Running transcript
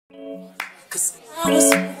'Cause I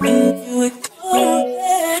was hoping you would go.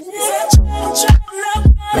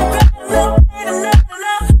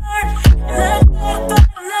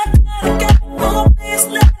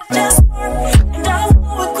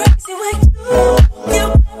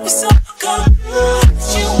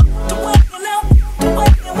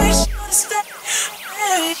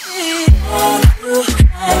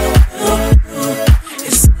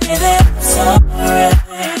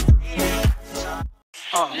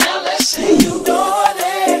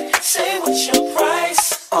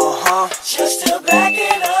 Just to back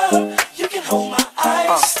it up, you can hold my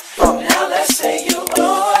eyes. Now let's say you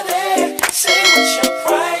bought it. Say what's your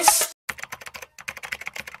price.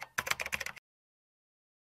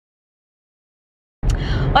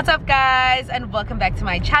 What's up, guys, and welcome back to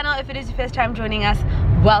my channel. If it is your first time joining us,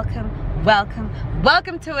 welcome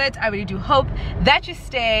to it. I really do hope that you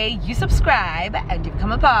stay, you subscribe, and you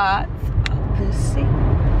become a part of the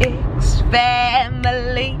ZeeX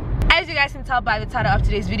family. As you guys can tell by the title of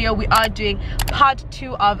today's video, we are doing part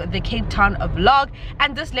 2 of the Cape Town vlog,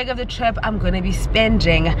 and this leg of the trip I'm gonna be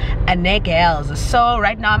spending a Nagels. So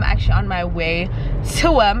right now I'm actually on my way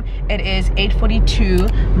to him. It is 8:42.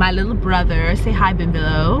 My little brother, say hi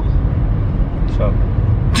Bimbilo. What's up?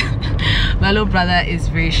 My little brother is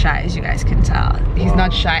very shy, as you guys can tell. He's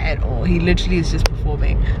not shy at all. He literally is just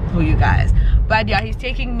performing for you guys. But yeah, he's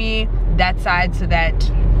taking me that side so that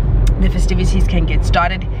the festivities can get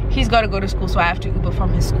started. He's got to go to school, so I have to Uber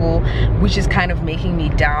from his school, which is kind of making me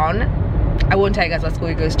down. I won't tell you guys what school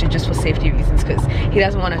he goes to, just for safety reasons, because he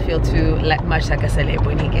doesn't want to feel too much like a celeb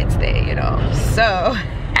when he gets there, you know. So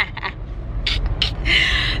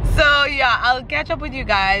so yeah, I'll catch up with you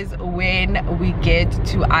guys when we get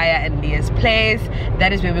to Aya and Leah's place.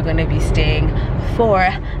 That is where we're going to be staying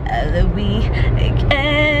for the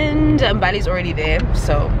weekend. Bali's already there,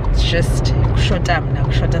 so it's just shut the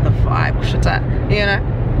vibe, you know,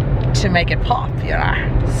 to make it pop, you know.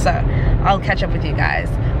 So I'll catch up with you guys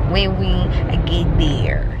when we get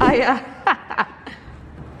there. Aya.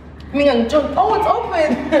 Oh, it's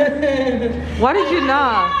open. What did you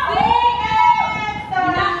know?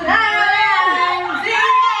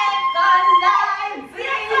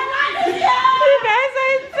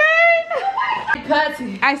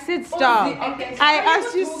 I said stop. I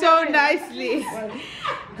asked you so nicely.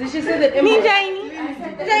 Did she say that? Me, Jamie.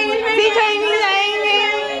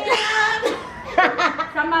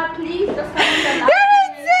 Somebody please just come in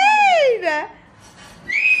the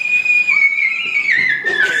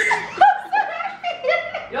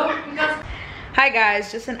Hi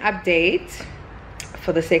guys, just an update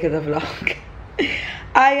for the sake of the vlog.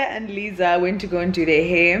 Aya and Lisa went to go and do their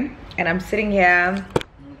hair, and I'm sitting here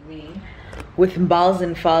with Mbals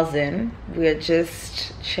and Falzin. We're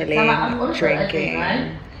just chilling, drinking.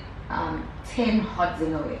 10 hot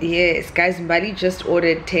zinger wings. Yes, guys, Mbali just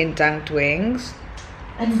ordered 10 dunked wings.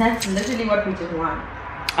 And that's literally what we just want.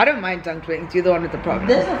 I don't mind dunked wings. You're the one with the problem.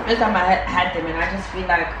 This is the first time I had them, and I just feel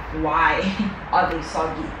like, why are they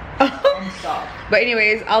soggy and soft? But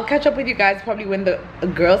anyways, I'll catch up with you guys probably when the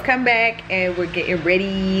girls come back and we're getting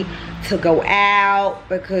ready to go out,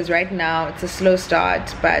 because right now it's a slow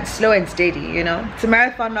start, but slow and steady, you know. It's a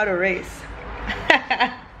marathon, not a race.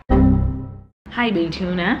 Hi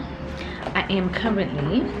Baytuna. I am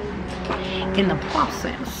currently in the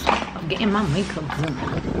process of getting my makeup done.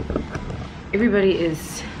 Everybody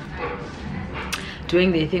is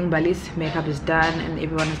doing their thing. Bali's makeup is done, and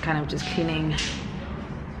everyone is kind of just cleaning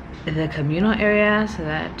the communal area so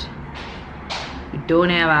that we don't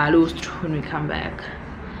have our lustro when we come back.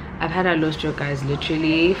 I've had our lustro, guys,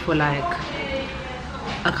 literally for like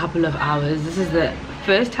a couple of hours. This is the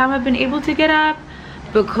first time I've been able to get up,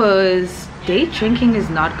 because day drinking is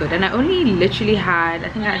not good, and I only literally had, I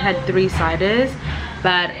think I had 3 ciders,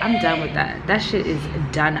 but I'm done with that. That shit is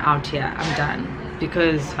done out here. I'm done,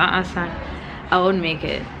 because son, I won't make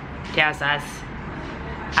it. Yes,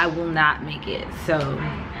 I will not make it. So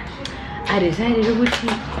I decided to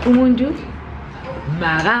umundu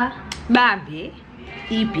mara babe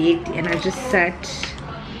eat, and I just sat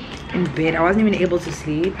in bed. I wasn't even able to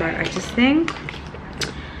sleep, but I just think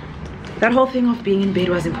that whole thing of being in bed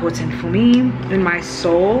was important for me, in my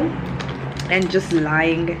soul, and just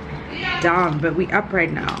lying down. But we up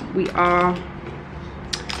right now. We are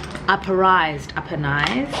upperized,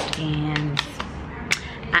 and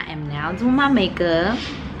I am now doing my makeup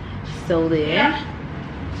so that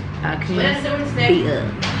I can be up.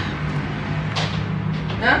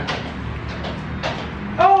 Huh?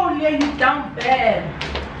 Oh, Leah, you down bad.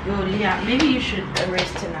 Yo, Leah, maybe you should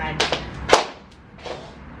erase tonight.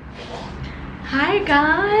 Hi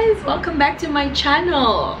guys, welcome back to my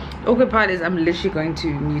channel. awkward part is I'm literally going to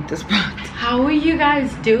mute this part. How are you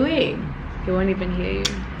guys doing? He won't even hear you.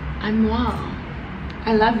 I'm well.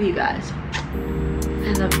 I love you guys.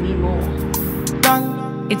 I love me more.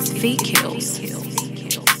 It's fake kills.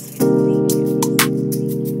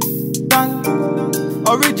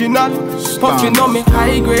 Original, puffing on me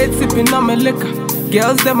high grade, sipping on me liquor.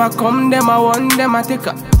 Girls them a come, them a want, them a take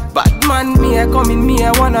her. Bad man, me a come in, me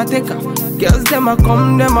a wanna take her. Girls them a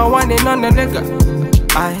come, them a want it on the nigga.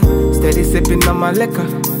 I steady sipping on my liquor.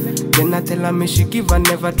 Then I tell her me she give her,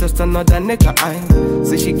 never trust another nigga. I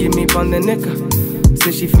say she give me on the nigga.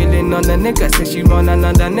 Say she feeling on the nigga. Say she want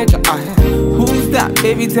another nigga. I who's that?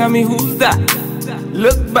 Baby, tell me who's that?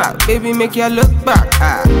 Look back, baby, make you look back.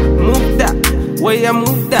 I move that, where you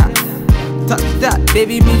move that. Touch that,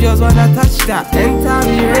 baby, me just wanna touch that. Enter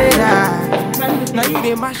me radar. Now you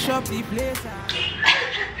dey mash up the place.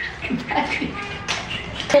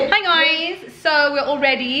 Hi guys, so we're all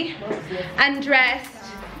ready and dressed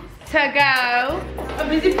to go. I'm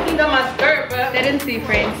busy putting down my skirt, but They didn't see,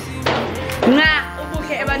 friends. Nah,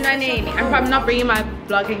 okay, I'm probably not bringing my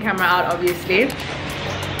vlogging camera out, obviously.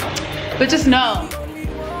 But just know,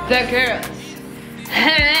 the girls.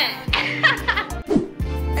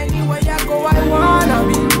 Anywhere I go, I wanna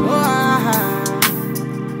be.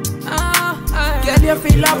 Girl, you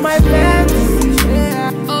feel like my fantasy.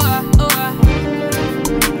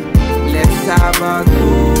 Let's have a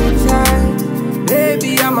good time.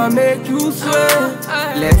 Baby, I'ma make you sweat.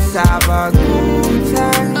 Let's have a good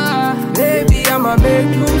time. Baby, I'ma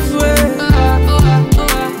make you sweat.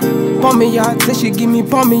 Pour me out, say she give me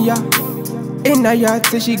pour me out. In a yard,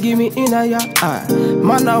 say she give me in a yard.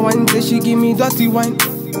 Man a wine, say she give me dirty wine.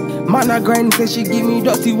 Man a grind, say she give me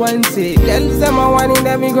dirty wine. Say, girls them a whining,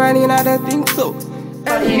 them me grinding, I don't think so.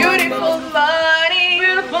 Beautiful morning,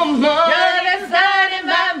 beautiful morning. You're the sun in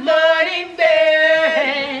my morning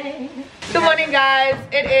bed. Good morning, guys.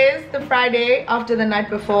 It is the Friday after the night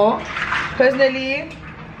before. Personally,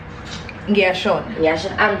 yeah, Sean. Yeah,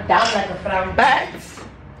 I'm down like a fram. But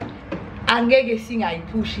angeke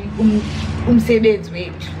singayiphushi umsebenzi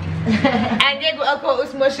wethu. Angeke akho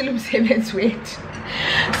usimoshile umsebenzi wethu.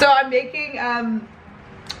 So I'm making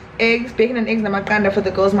eggs, bacon and eggs namaqanda for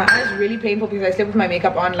the girls. My eyes are really painful because I slept with my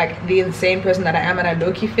makeup on like the insane person that I am, and I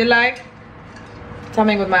low-key feel like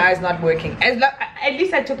something with my eyes not working. At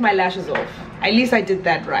least I took my lashes off. At least I did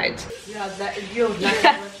that right. Yeah, that is your last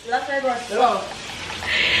night was wrong.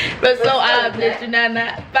 But so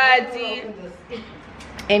Nana party.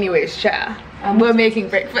 Anyways, cha, we're making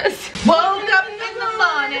breakfast. Woke up in the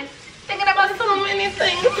morning thinking about so many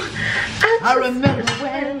things. I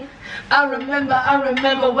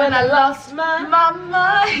remember when I lost my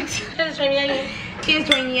mind. It's 28. It's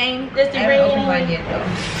 28. Just to bring it.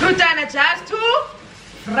 Frutana just too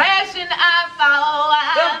fresh and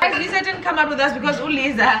I guys, Lisa didn't come out with us because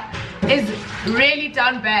Lisa is really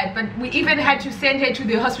down bad, but we even had to send her to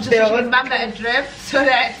the hospital so she can remember a drip so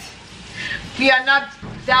that we are not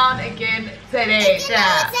down again today. If you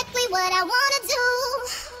know exactly what I wanna do,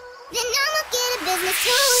 then I'ma get a business to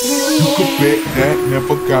you. You could bet that,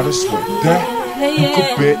 never gotta sweat that. You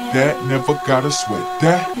could bet that, never gotta sweat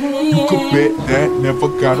that. You could bet that, never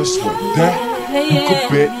gotta sweat that. You could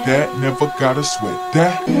bet that, never gotta sweat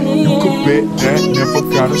that. You could bet that, never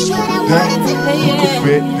gotta sweat that. You could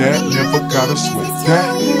bet that, never gotta sweat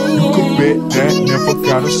that. You could bet that, never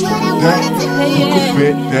gotta sweat that. You could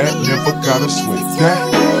bet that, never gotta sweat that.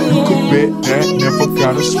 You could bet that, never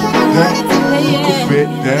gotta sweat that. You could bet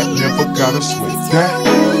that, never gotta sweat that.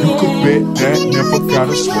 You could bet that, never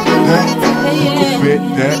gotta sweat that. You could bet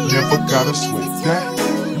that, never gotta sweat that.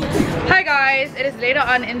 Hi guys, it is later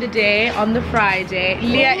on in the day on the Friday.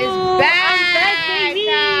 Leah is back. I'm back, baby.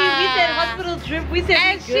 We said hospital trip. We said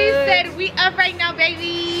And she said we up right now,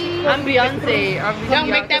 baby. I'm Beyonce. Don't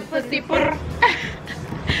make that pussy purr.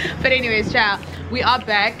 But anyways, child, we are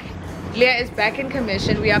back. Leah is back in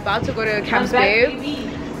commission. We are about to go to Camps Babe.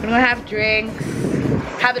 We're gonna have drinks,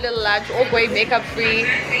 have a little lunch, all going makeup free,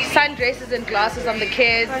 sundresses and glasses on the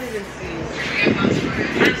kids.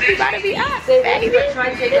 We gotta be us, baby. Try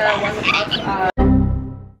to take one out.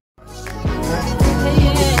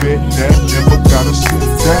 Bet that, never gotta sweat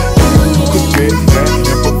that. You could bet that,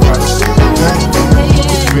 never gotta sweat that. You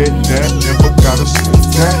could bet that, never gotta sweat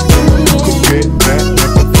that. You could bet that,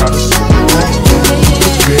 never gotta sweat that. You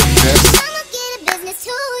could bet that. I'ma get a business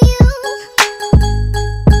to you.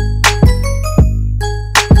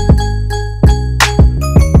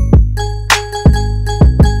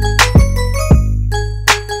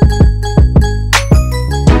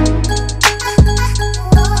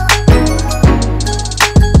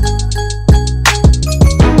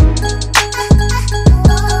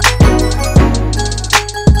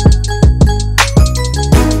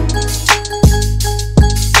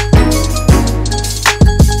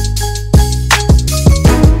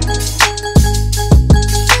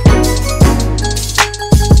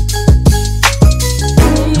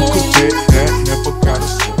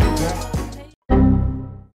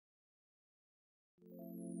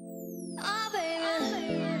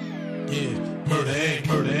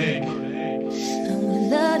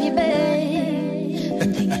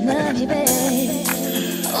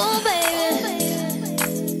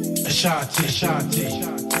 Ashanti,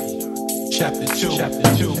 Chapter 2.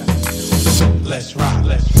 Let's rock.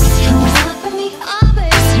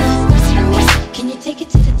 Can you take it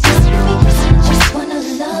to the top for me? Just wanna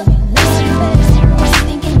love you,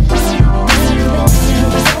 thinking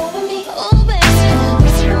over me, oh baby.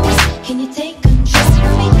 Can you take control for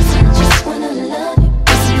me? Just wanna love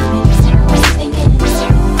you, thinking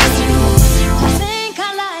I think I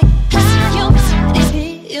like how your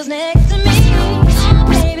body feels next to me. Oh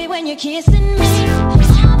baby, when you're kissing me.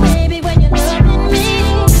 Oh baby, when you're loving me.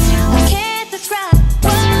 I can't describe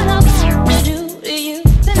what I wanna do to you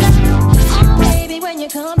tonight. When you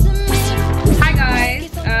come to me. Hi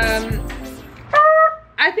guys,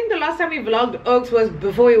 I think the last time we vlogged Oaks was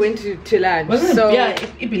before we went to lunch. So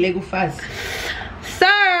it be Lego fast. So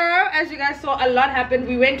as you guys saw, a lot happened.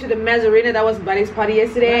 We went to the Mazzarina, that was Buddy's party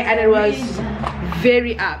yesterday, and it was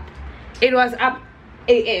very up. It was up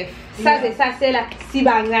AF.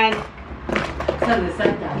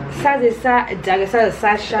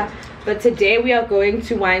 Sasha. But today we are going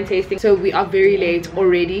to wine tasting, so we are very late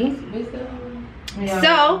already.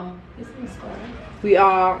 So we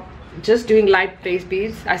are just doing light face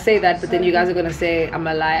beads. I say that, but then you guys are gonna say I'm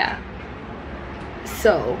a liar.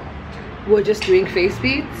 So we're just doing face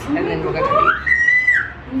beads, and then we're gonna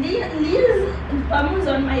Liz bum was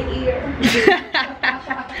on my ear.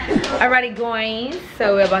 Alrighty guys,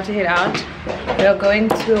 so we're about to head out. We are going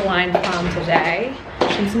to a wine farm today.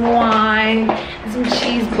 Drink some wine, and some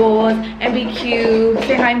cheese balls, and be cute.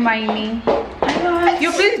 Say hi, Miley.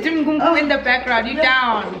 Your face is doing in the background. You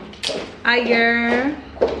down? Ayer.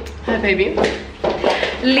 Hi, baby.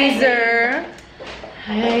 Lizer.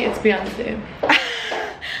 Hey, it's Beyonce.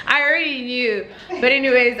 I already knew. But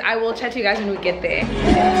anyways, I will chat to you guys when we get there.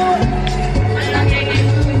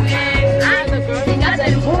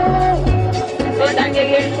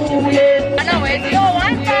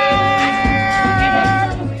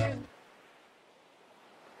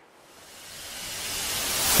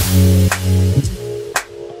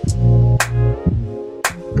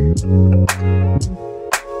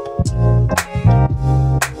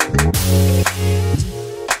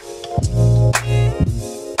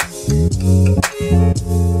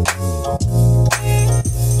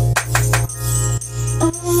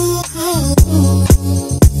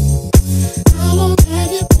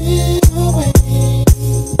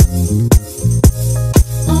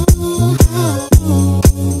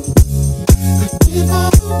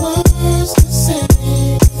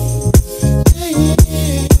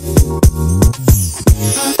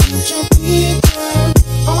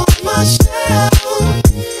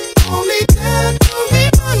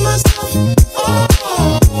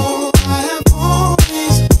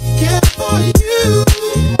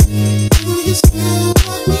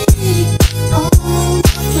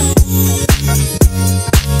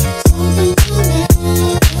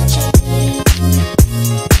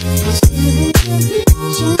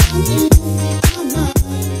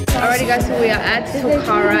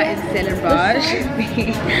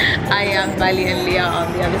 I am Bali and Leah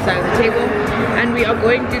on the other side of the table, and we are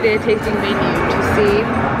going to their tasting menu to see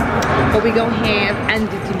what we gonna have. And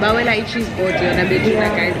the Bawela cheese board,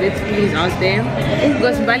 guys, let's please ask them,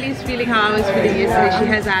 because Bali is feeling how I was feeling yesterday. She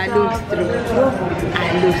has a loose through,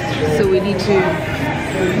 so we need to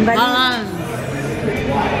balance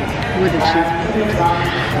with the cheese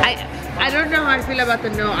board. I don't know how I feel about the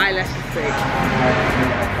no eyelashes thing.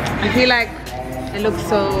 I feel like it looks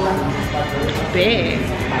so big.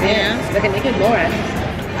 Yeah, like a naked Laura.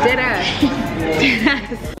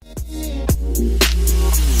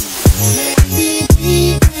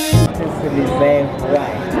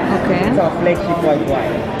 Okay. It's our flagship white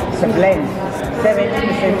wine. It's a blend.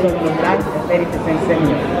 70% Sauvignon Blanc and 30%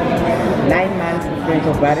 Semillon. 9 months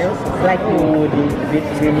differential barrels, slightly more woody, a bit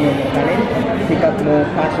premium talent. Pick up more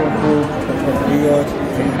passion fruit, some brioche,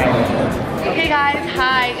 and kind of stuff. Hey guys,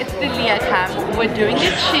 hi, it's the Leah Cam. We're doing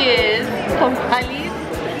a cheers for Bali's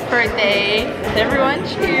birthday. Everyone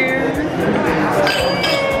cheers.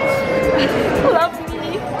 Love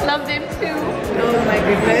me, love them too. Oh my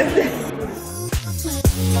goodness.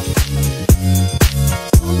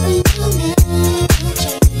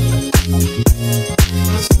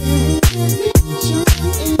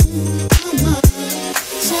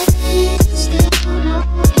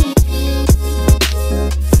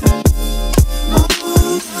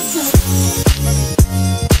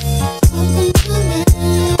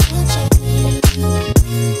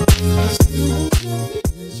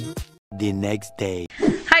 The next day.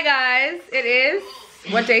 Hi guys, it is,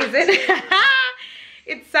 what day is it?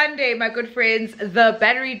 It's Sunday, my good friends. The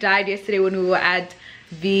battery died yesterday when we were at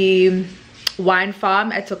the wine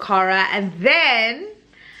farm at Takara, and then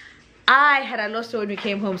I lost it when we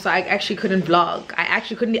came home, so I actually couldn't vlog. I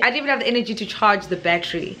didn't even have the energy to charge the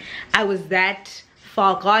battery. I was that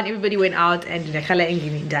far gone. Everybody went out and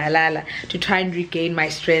to try and regain my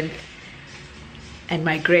strength and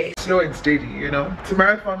my grace. Slow and steady, you know. It's a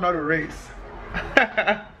marathon, not a race.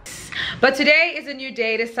 But today is a new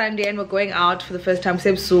day. It is Sunday and we're going out for the first time.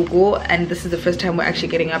 And this is the first time we're actually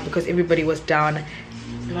getting up because everybody was down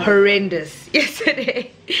horrendous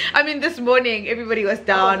yesterday. I mean, this morning everybody was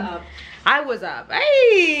down. I was up.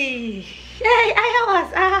 Hey, I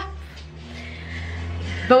was up.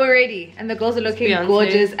 But we're ready and the girls are looking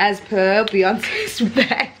gorgeous as per Beyonce's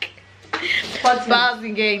back.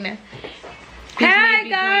 Hi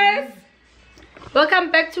guys,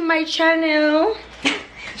 welcome back to my channel.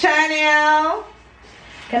 Can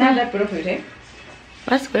I have that photo for you, eh?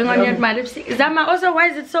 What's going on here with my lipstick? Is that my also? Why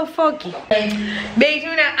is it so foggy?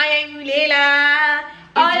 Bejuna, I am Mulela.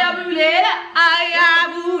 I am Mulela. I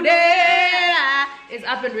am Mulela. It's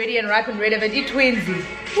up and ready and ripe and ready. But you twinsy.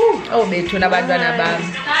 Oh, Bejuna, bandana bam.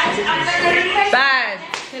 Bad.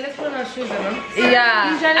 Okay, let's put on our shoes,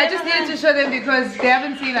 yeah. I just needed to show them because they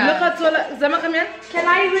haven't seen us. Look at Tola. Zama, come here. Can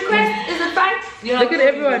I request? Is it fine? Look at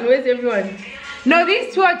everyone. Where's everyone? No,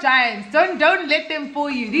 these two are giants. Don't let them fool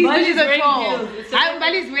you. These bitches are tall.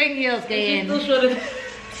 Bali's wearing heels, again. Do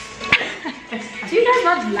you guys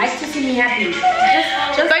not like to see me happy?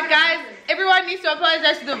 But guys, everyone needs to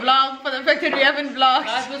apologize to the vlog for the fact that we haven't vlogged.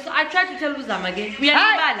 I tried to tell Uzama again.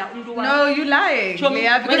 No, you lying.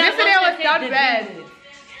 Yeah, because yesterday I was down bad.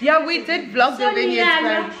 Yeah, we did vlog the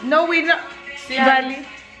videos. No, we not. Bali.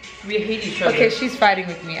 We hate each other. Okay, she's fighting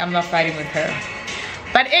with me. I'm not fighting with her.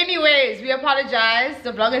 But anyways, we apologize.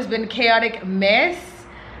 The vlog has been a chaotic mess.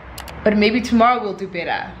 But maybe tomorrow we'll do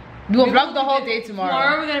better. We'll vlog the whole day tomorrow.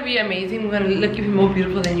 Tomorrow we're gonna be amazing. We're gonna look even more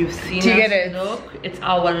beautiful than you've seen us look. It's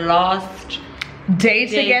our last day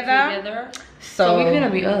together. So we're gonna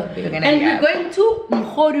be up. We're going to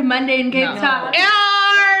Mkhodu Monday in Cape Town.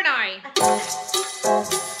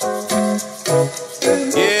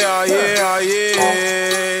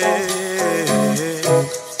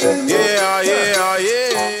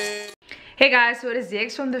 Hey guys, so it is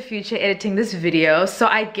ZeeX from the future editing this video. So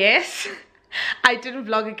I guess I didn't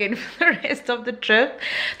vlog again for the rest of the trip.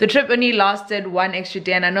 The trip only lasted one extra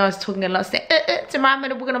day and I know I was talking a lot saying tomorrow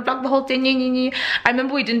we're gonna vlog the whole thing. I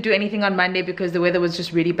remember we didn't do anything on Monday because the weather was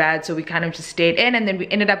just really bad, so we kind of just stayed in and then we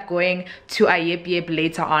ended up going to Ayep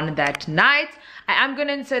later on that night. I am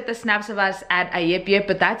gonna insert the snaps of us at Ayep,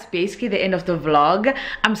 but that's basically the end of the vlog.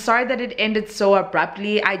 I'm sorry that it ended so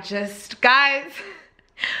abruptly. Guys,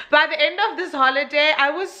 by the end of this holiday,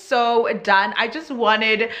 I was so done. I just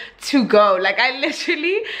wanted to go. Like, I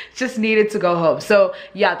literally just needed to go home. So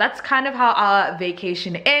yeah, that's kind of how our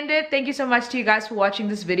vacation ended. Thank you so much to you guys for watching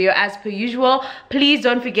this video. As per usual, please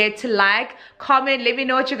don't forget to like, comment, let me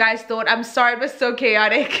know what you guys thought. I'm sorry it was so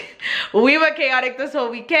chaotic. We were chaotic this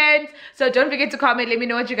whole weekend. So don't forget to comment, let me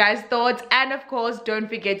know what you guys thought. And of course, don't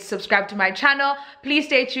forget to subscribe to my channel. Please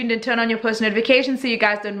stay tuned and turn on your post notifications so you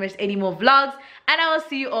guys don't miss any more vlogs. And I will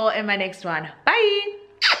see you all in my next one. Bye.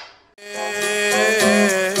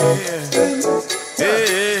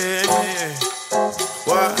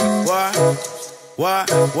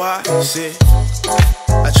 Shit.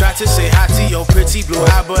 I tried to say hi to your pretty blue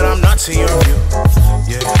eye, but I'm not to your view.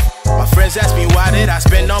 Yeah. My friends ask me why did I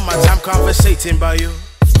spend all my time conversating about you.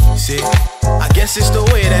 See, I guess it's the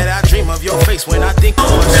way that I dream of your face when I think of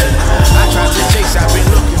us. I tried to chase, I've been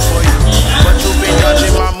looking for you, but you've been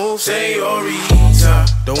dodging my moves. Señorita,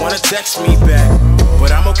 don't wanna text me back,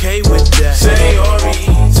 but I'm okay with that.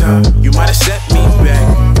 Señorita, you might have set me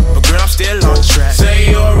back, but girl, I'm still on track.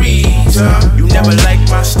 Señorita, you never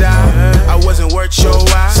liked my style, I wasn't worth your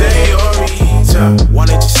while. Señorita,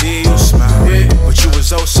 wanted to see you smile, but you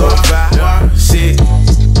was oh so bad. See,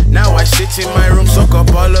 now I sit in my room, soak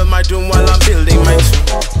up all of my doom while I'm building my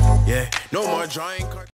tomb. Yeah, no more drawing cards.